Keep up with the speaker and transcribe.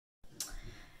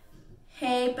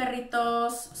Hey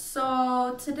perritos,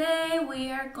 so today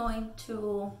we are going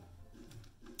to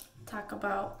talk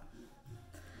about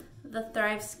the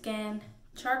Thrive Skin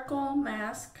Charcoal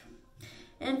Mask,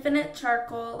 Infinite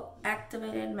Charcoal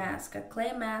Activated Mask, a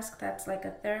clay mask that's like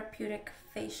a therapeutic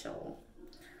facial.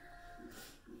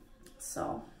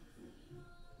 So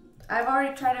I've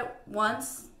already tried it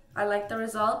once. I like the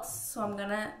results, so I'm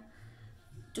gonna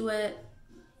do it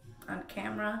on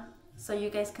camera so you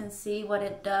guys can see what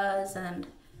it does, and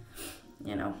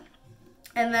and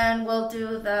then we'll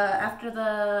do after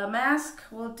the mask,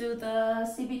 we'll do the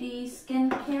CBD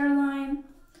skincare line,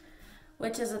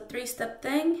 which is a 3-step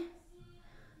thing.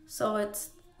 So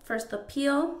it's first the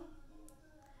peel,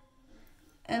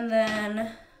 and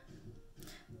then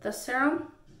the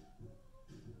serum,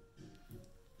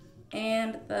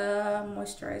 and the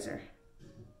moisturizer.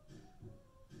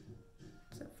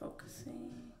 Is it focusing?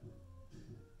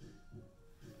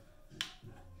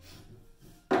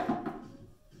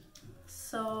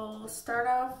 So start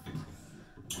off,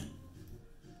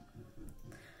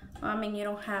 well, I mean, you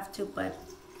don't have to, but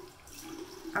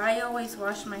I always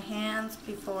wash my hands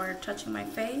before touching my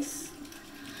face,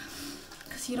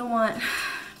 because you don't want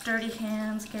dirty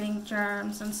hands getting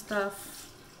germs and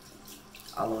stuff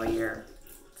all over your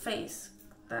face.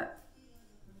 That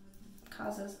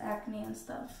causes acne and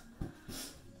stuff.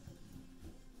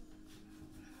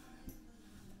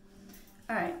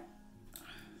 All right.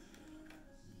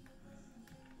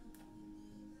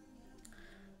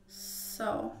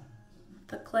 So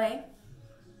the clay,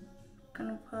 I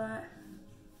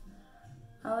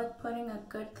like putting a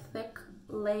good thick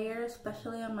layer,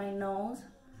 especially on my nose,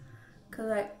 because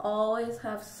I always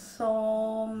have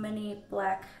so many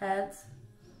black heads,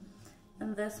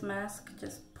 and this mask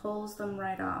just pulls them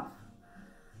right off.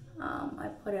 I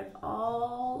put it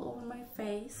all over my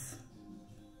face.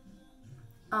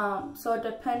 So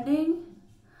depending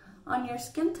on your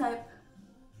skin type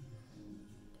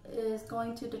is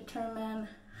going to determine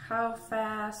how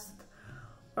fast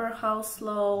or how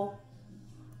slow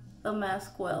the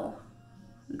mask will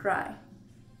dry.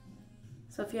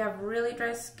 So if you have really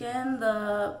dry skin,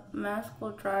 the mask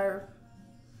will dry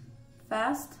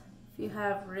fast. If you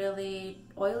have really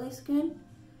oily skin,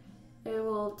 it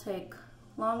will take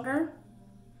longer.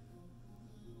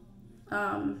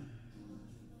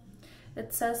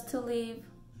 It says to leave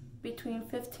between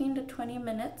 15 to 20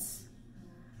 minutes.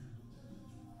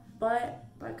 But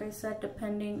like I said,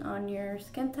 depending on your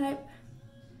skin type,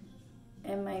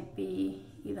 it might be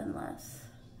even less.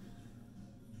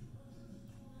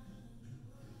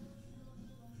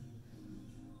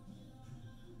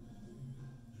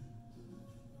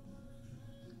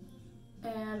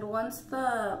 And once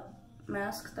the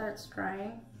mask starts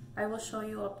drying, I will show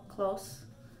you up close,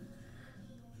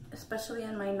 especially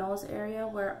in my nose area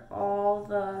where all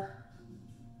the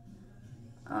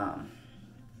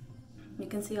you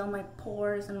can see all my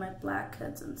pores and my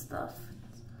blackheads and stuff.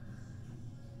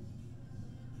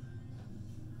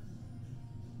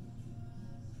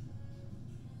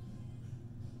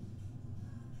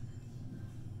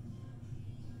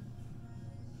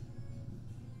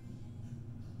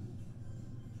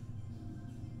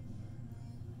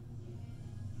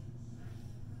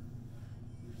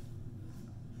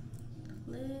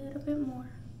 A little bit more.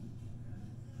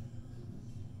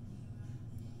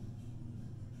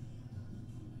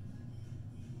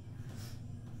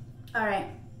 All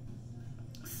right,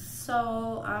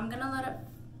 so I'm gonna let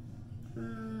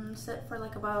it sit for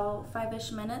like about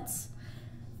 5-ish minutes,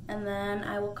 and then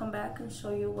I will come back and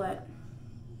show you what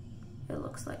it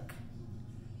looks like.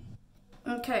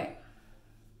 Okay,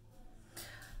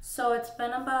 so it's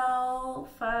been about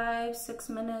 5-6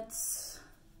 minutes.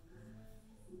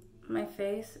 My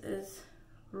face is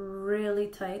really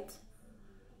tight.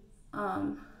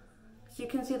 As you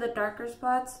can see, the darker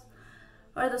spots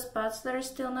are the spots that are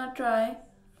still not dry,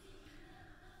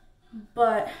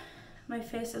 but my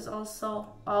face is also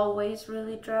always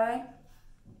really dry,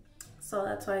 so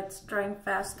that's why it's drying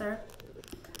faster.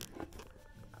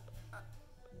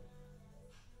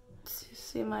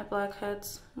 See my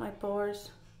blackheads, my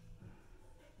pores.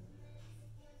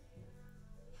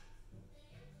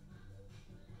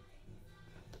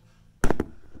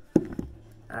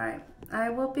 All right, I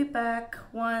will be back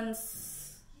once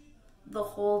the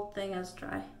whole thing is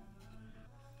dry.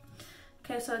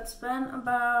 Okay, so it's been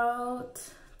about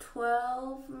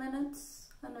 12 minutes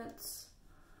and it's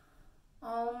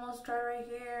almost dry right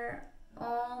here,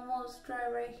 almost dry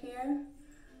right here.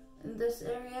 And this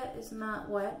area is not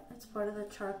wet. It's part of the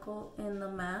charcoal in the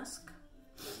mask.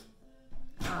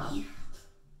 See,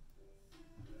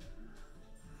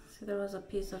 there was a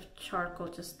piece of charcoal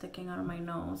just sticking out of my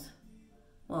nose.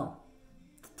 Well,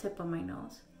 tip of my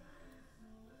nose.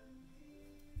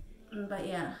 But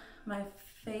yeah, my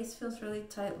face feels really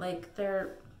tight, like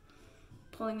they're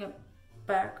pulling it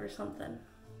back or something.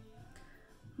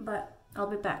 But I'll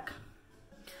be back.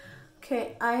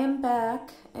 Okay, I am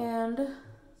back, and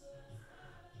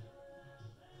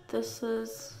this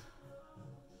is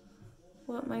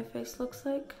what my face looks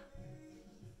like.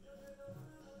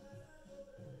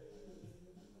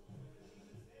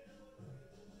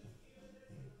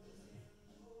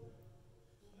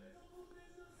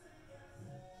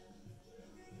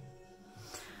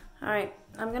 All right,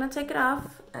 I'm gonna take it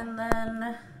off and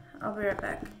then I'll be right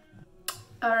back.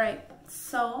 All right,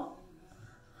 so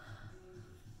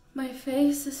my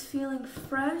face is feeling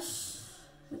fresh.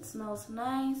 It smells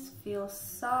nice, feels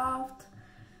soft.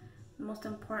 Most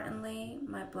importantly,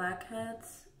 my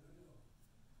blackheads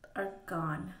are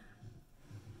gone,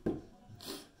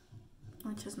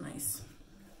 which is nice.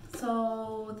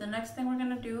 So the next thing we're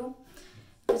gonna do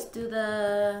is do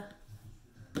the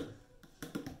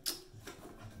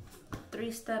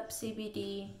 3-step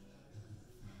CBD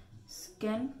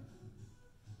skin.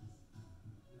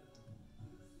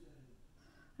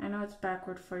 I know it's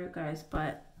backward for you guys,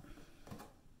 but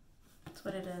that's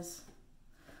what it is.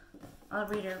 I'll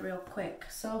read it real quick.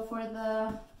 So for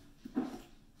the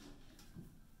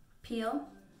peel,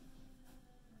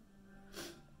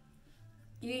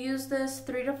 you use this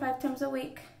 3 to 5 times a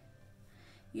week.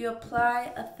 You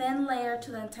apply a thin layer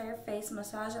to the entire face,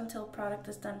 massage until product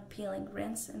is done peeling,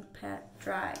 rinse and pat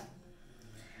dry.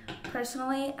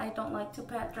 Personally, I don't like to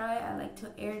pat dry, I like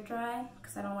to air dry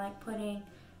because I don't like putting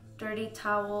dirty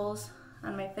towels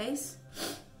on my face,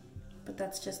 but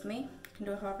that's just me. You can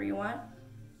do it however you want.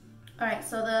 All right,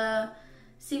 so the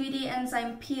CBD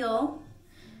Enzyme Peel.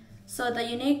 So the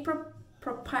unique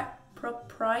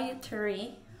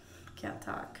proprietary, can't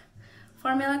talk,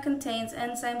 formula contains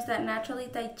enzymes that naturally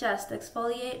digest,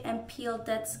 exfoliate, and peel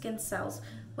dead skin cells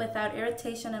without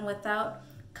irritation and without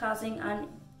causing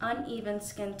uneven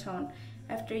skin tone.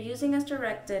 After using as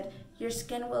directed, your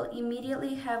skin will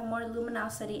immediately have more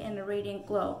luminosity and a radiant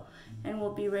glow, and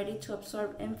will be ready to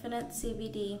absorb infinite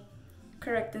CBD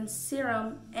correcting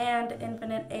serum and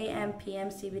infinite AM/PM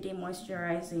CBD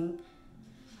moisturizing.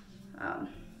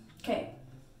 Okay,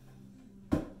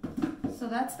 so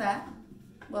that's that.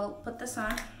 We'll put this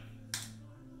on.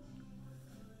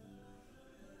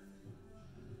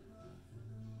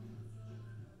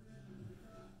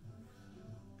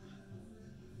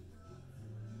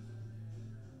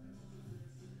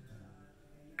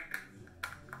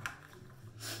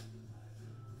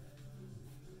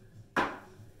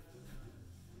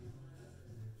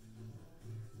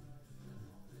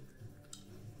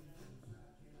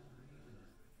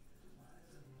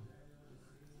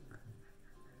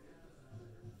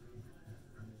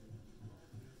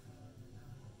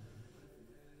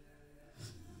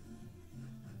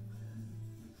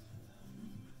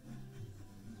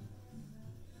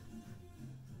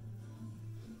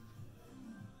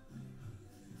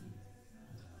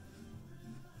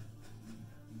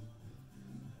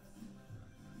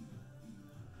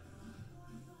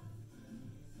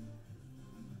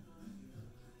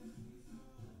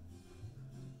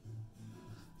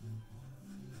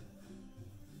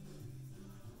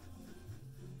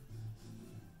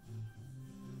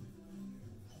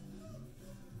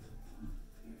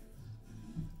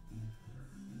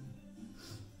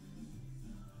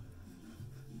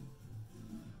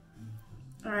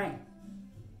 All right,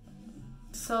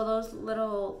 so those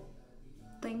little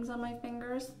things on my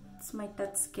fingers, it's my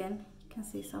dead skin. You can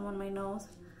see some on my nose.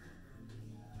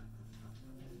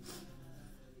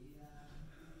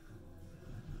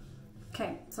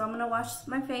 Okay, so I'm gonna wash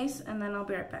my face and then I'll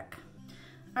be right back.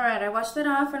 All right, I washed it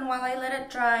off, and while I let it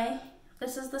dry,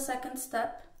 this is the second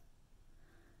step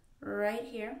right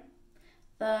here,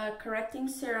 the correcting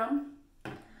serum.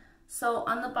 So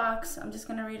on the box, I'm just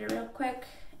gonna read it real quick.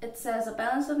 It says, a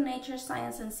balance of nature,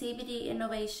 science, and CBD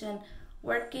innovation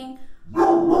working.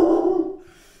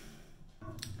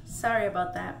 Sorry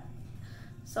about that.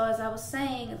 So as I was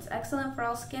saying, it's excellent for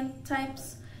all skin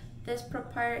types. This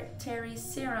proprietary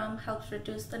serum helps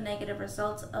reduce the negative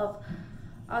results of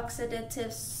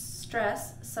oxidative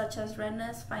stress, such as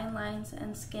redness, fine lines,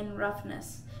 and skin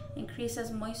roughness,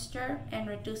 increases moisture, and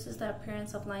reduces the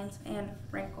appearance of lines and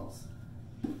wrinkles.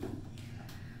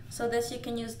 So this you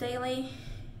can use daily,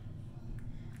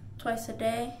 twice a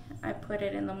day. I put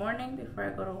it in the morning before I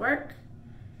go to work,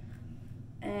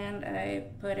 and I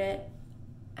put it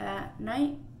at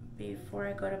night before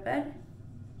I go to bed.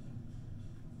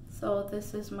 So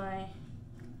this is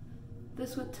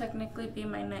this would technically be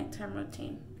my nighttime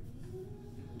routine.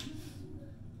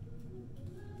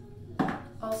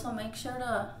 also make sure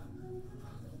to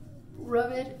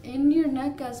rub it in your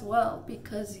neck as well,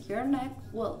 because your neck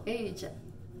will age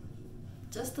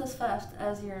just as fast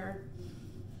as your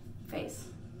face.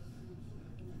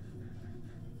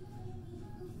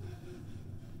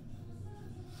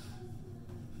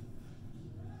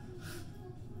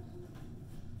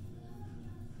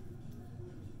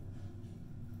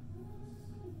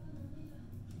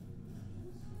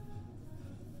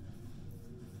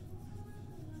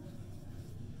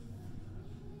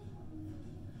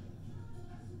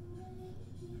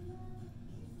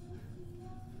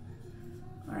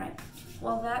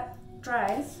 While that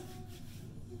dries,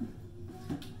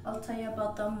 I'll tell you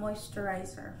about the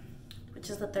moisturizer, which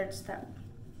is the third step.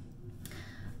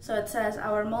 So it says,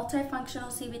 our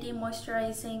multifunctional CBD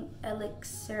Moisturizing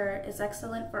Elixir is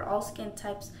excellent for all skin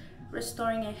types,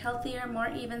 restoring a healthier, more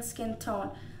even skin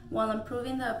tone while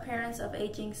improving the appearance of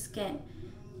aging skin.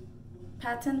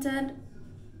 Patented,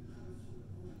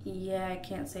 I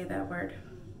can't say that word,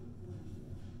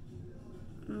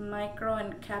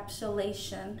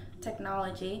 microencapsulation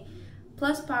technology,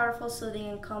 plus powerful soothing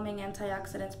and calming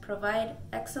antioxidants provide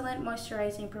excellent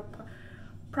moisturizing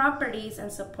properties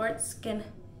and support skin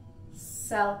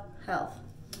cell health.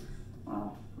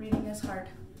 Oh, reading is hard.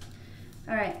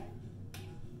 All right.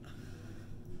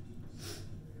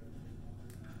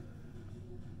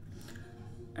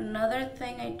 Another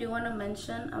thing I do want to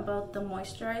mention about the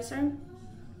moisturizer,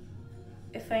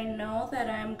 if I know that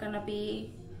I'm gonna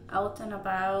be out and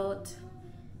about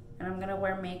and I'm gonna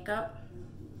wear makeup,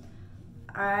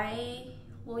 I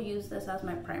will use this as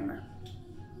my primer.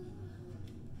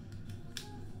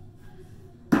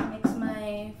 It makes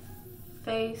my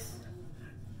face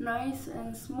nice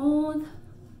and smooth,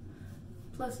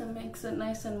 plus it makes it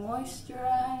nice and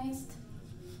moisturized,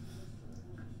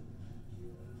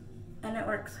 and it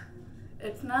works.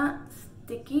 It's not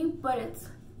sticky, but it's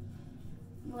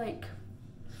like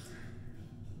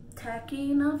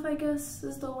tacky enough, I guess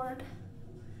is the word,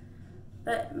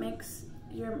 that makes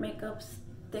your makeup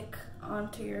stick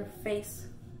onto your face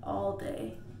all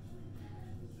day.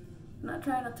 I'm not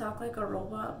trying to talk like a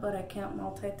robot, but I can't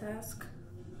multitask.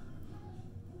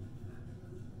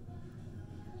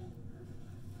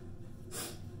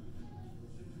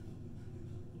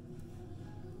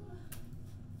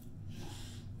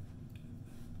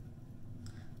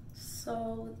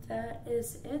 So that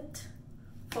is it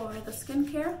for the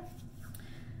skincare.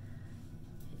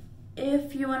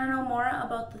 If you want to know more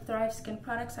about the Thrive Skin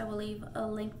products, I will leave a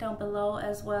link down below,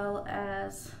 as well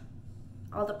as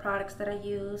all the products that I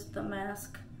use, the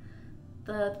mask,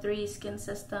 the 3 skin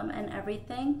system, and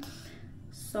everything.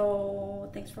 So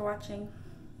thanks for watching.